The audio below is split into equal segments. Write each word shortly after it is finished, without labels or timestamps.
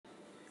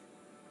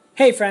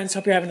Hey friends,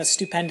 hope you're having a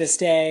stupendous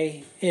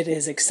day. It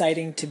is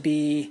exciting to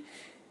be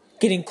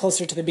getting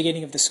closer to the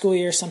beginning of the school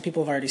year. Some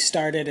people have already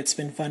started. It's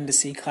been fun to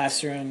see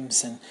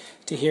classrooms and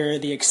to hear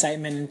the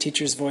excitement in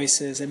teachers'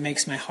 voices. It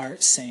makes my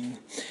heart sing.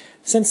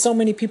 Since so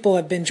many people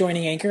have been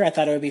joining Anchor, I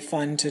thought it would be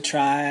fun to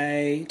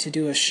try to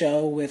do a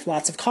show with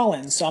lots of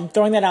call-ins. So I'm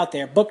throwing that out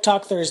there. Book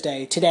Talk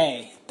Thursday,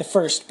 today, the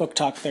first Book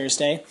Talk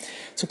Thursday.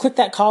 So click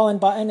that call-in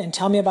button and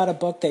tell me about a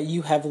book that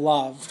you have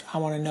loved. I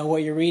want to know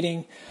what you're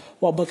reading,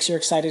 what books you're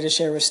excited to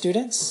share with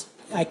students.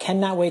 I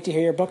cannot wait to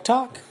hear your book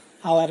talk.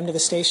 I'll add them to the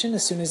station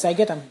as soon as I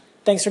get them.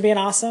 Thanks for being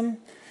awesome.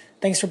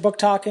 Thanks for book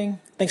talking.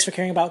 Thanks for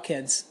caring about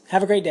kids.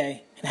 Have a great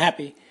day and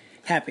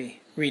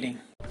happy reading.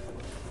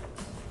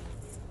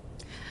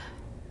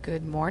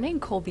 Good morning,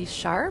 Colby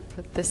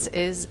Sharp. This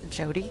is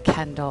Jody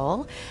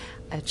Kendall,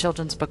 a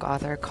children's book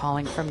author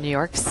calling from New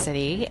York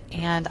City,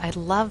 and I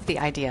love the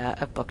idea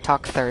of Book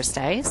Talk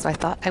Thursday, so I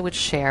thought I would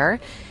share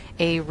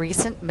a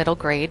recent middle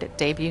grade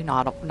debut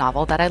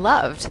novel that I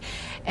loved,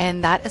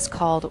 and that is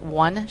called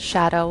One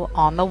Shadow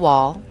on the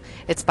Wall.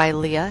 It's by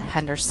Leah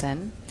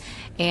Henderson,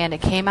 and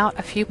it came out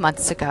a few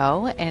months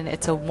ago, and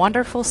it's a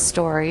wonderful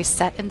story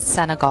set in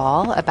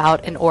Senegal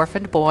about an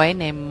orphaned boy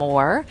named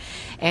Moore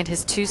and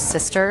his two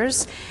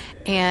sisters,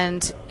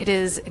 and it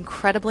is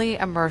incredibly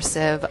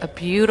immersive, a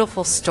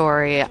beautiful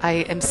story. I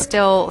am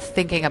still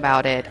thinking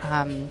about it.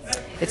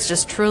 It's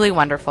just truly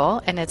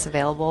wonderful, and it's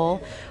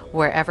available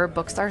wherever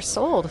books are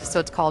sold. So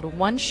it's called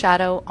One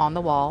Shadow on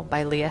the Wall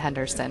by Leah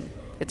Henderson.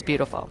 It's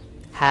beautiful.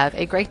 Have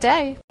a great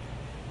day.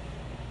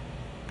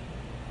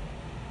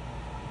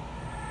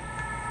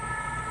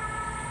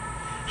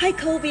 Hi,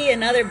 Colby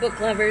and other book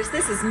lovers.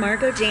 This is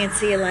Margot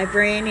Jancy, a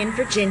librarian in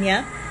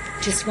Virginia.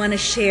 Just want to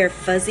share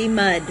Fuzzy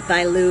Mud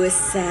by Louis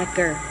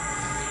Sachar.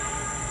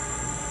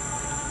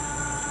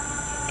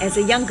 As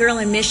a young girl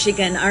in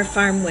Michigan, our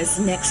farm was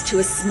next to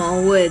a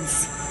small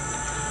woods.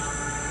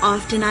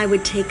 Often I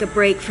would take a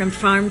break from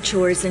farm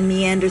chores and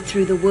meander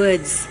through the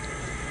woods.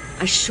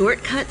 A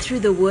shortcut through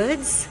the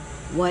woods?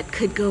 What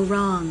could go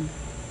wrong?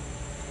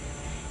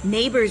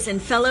 Neighbors and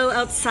fellow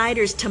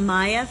outsiders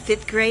Tamaya,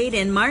 5th grade,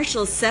 and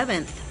Marshall,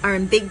 7th, are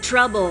in big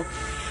trouble.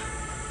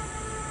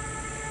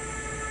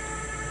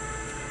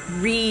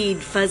 Read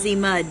Fuzzy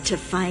Mud to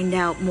find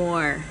out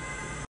more.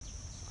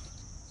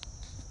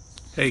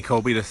 Hey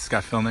Colby, this is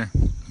Scott Filner.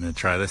 I'm going to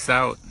try this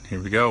out.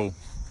 Here we go.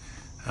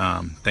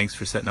 Thanks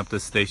for setting up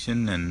this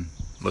station, and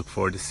look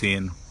forward to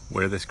seeing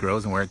where this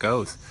grows and where it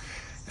goes.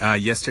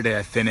 Yesterday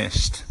I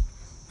finished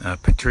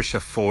Patricia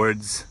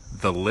Ford's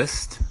The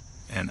List,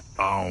 and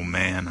oh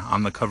man,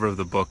 on the cover of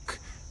the book,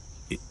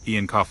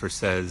 Ian Coffer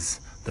says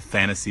the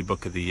fantasy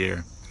book of the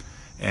year.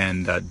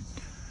 And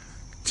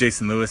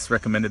Jason Lewis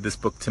recommended this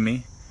book to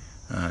me.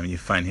 You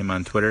find him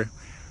on Twitter.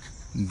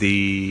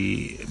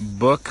 The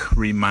book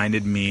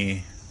reminded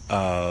me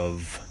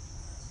of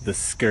The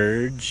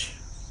Scourge,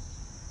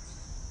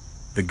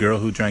 The Girl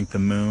Who Drank the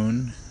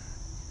Moon,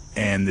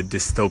 and the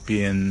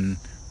dystopian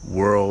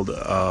world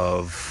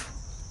of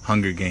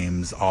Hunger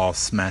Games all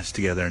smashed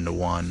together into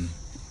one.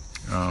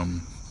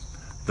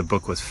 The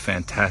book was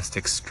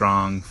fantastic,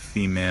 strong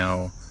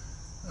female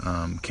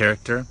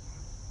character.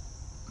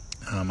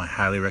 I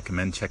highly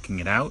recommend checking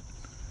it out.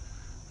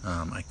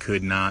 I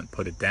could not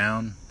put it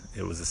down.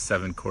 It was a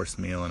 7-course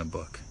meal in a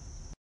book.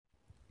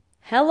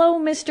 Hello,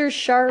 Mr.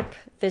 Sharp.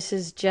 This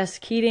is Jess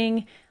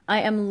Keating.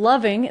 I am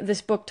loving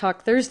this Book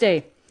Talk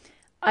Thursday.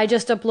 I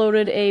just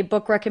uploaded a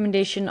book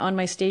recommendation on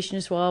my station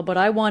as well, but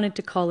I wanted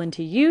to call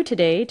into you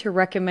today to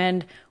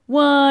recommend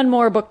one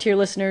more book to your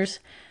listeners.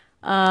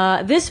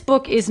 This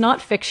book is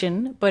not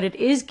fiction, but it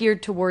is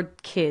geared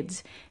toward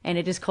kids, and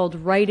it is called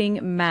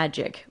Writing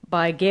Magic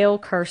by Gail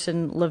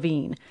Carson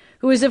Levine,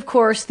 who is, of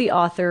course, the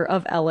author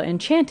of Ella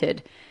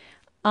Enchanted.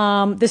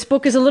 This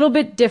book is a little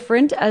bit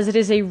different, as it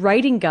is a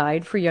writing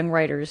guide for young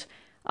writers.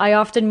 I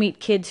often meet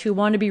kids who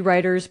want to be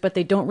writers, but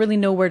they don't really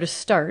know where to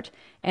start,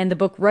 and the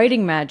book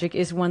Writing Magic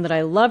is one that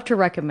I love to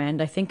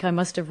recommend. I think I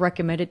must have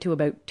recommended to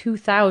about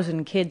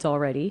 2,000 kids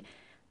already.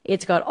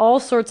 It's got all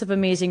sorts of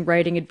amazing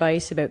writing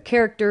advice about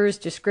characters,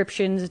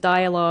 descriptions,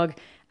 dialogue,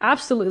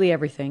 absolutely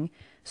everything.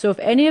 So if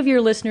any of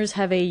your listeners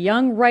have a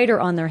young writer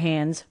on their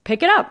hands,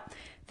 pick it up.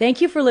 Thank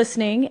you for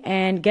listening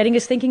and getting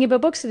us thinking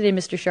about books today,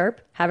 Mr.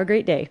 Sharp. Have a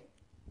great day.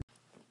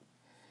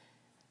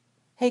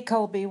 Hey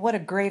Colby, what a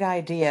great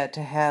idea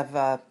to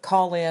have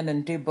call in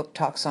and do book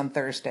talks on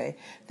Thursday.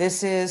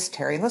 This is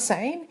Terry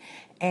Lassane,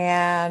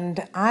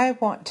 and I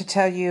want to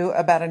tell you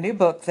about a new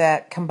book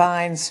that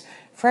combines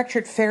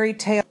fractured fairy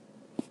tale.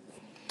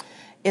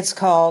 It's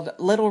called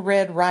Little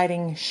Red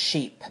Riding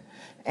Sheep,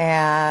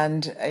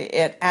 and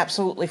it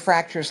absolutely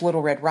fractures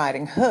Little Red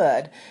Riding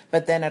Hood,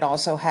 but then it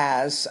also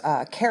has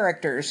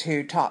characters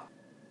who talk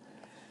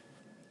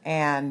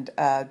and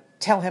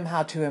tell him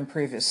how to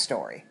improve his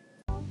story.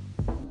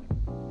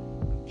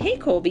 Hey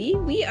Colby,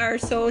 we are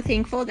so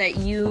thankful that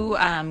you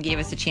gave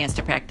us a chance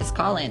to practice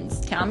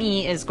call-ins.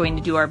 Tommy is going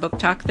to do our book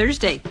talk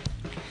Thursday.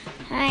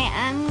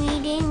 Hi, I'm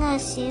reading a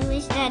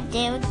series that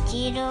Derek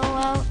Jeter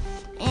wrote,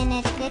 and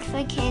it's good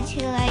for kids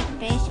who like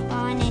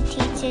baseball, and it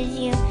teaches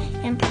you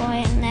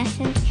important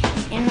lessons.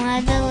 And one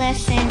of the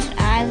lessons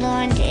I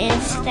learned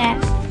is that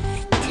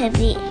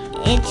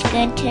it's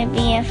good to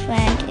be a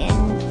friend,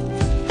 and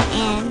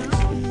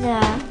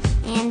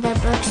the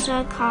books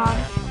are called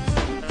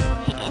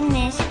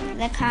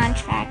The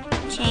Contract,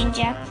 Change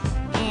Up,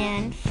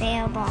 and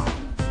Fail Ball.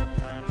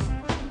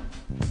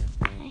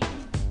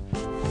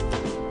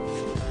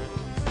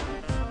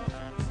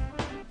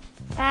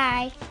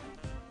 Bye.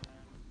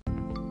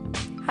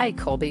 Hi,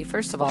 Colby.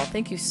 First of all,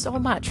 thank you so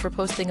much for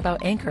posting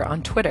about Anchor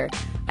on Twitter.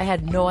 I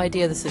had no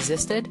idea this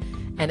existed,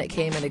 and it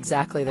came at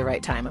exactly the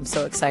right time. I'm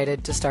so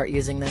excited to start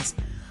using this.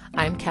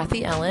 I'm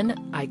Kathy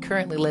Ellen. I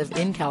currently live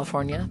in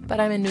California,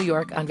 but I'm in New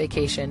York on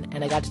vacation,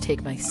 and I got to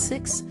take my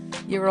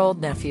 6-year-old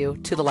nephew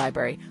to the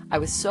library. I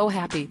was so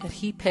happy that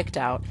he picked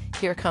out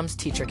Here Comes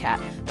Teacher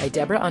Cat by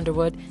Deborah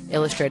Underwood,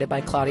 illustrated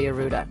by Claudia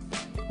Ruda.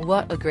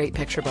 What a great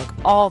picture book.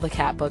 All the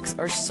cat books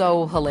are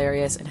so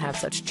hilarious and have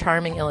such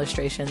charming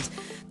illustrations.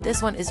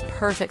 This one is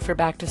perfect for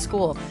back to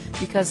school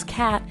because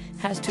Cat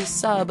has to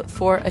sub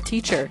for a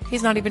teacher.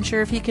 He's not even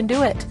sure if he can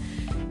do it.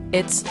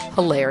 It's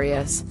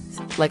hilarious.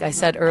 Like I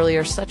said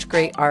earlier, such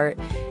great art,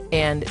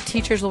 and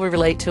teachers will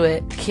relate to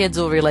it, kids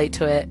will relate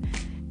to it.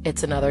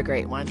 It's another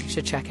great one. You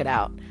should check it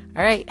out.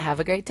 All right, have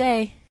a great day.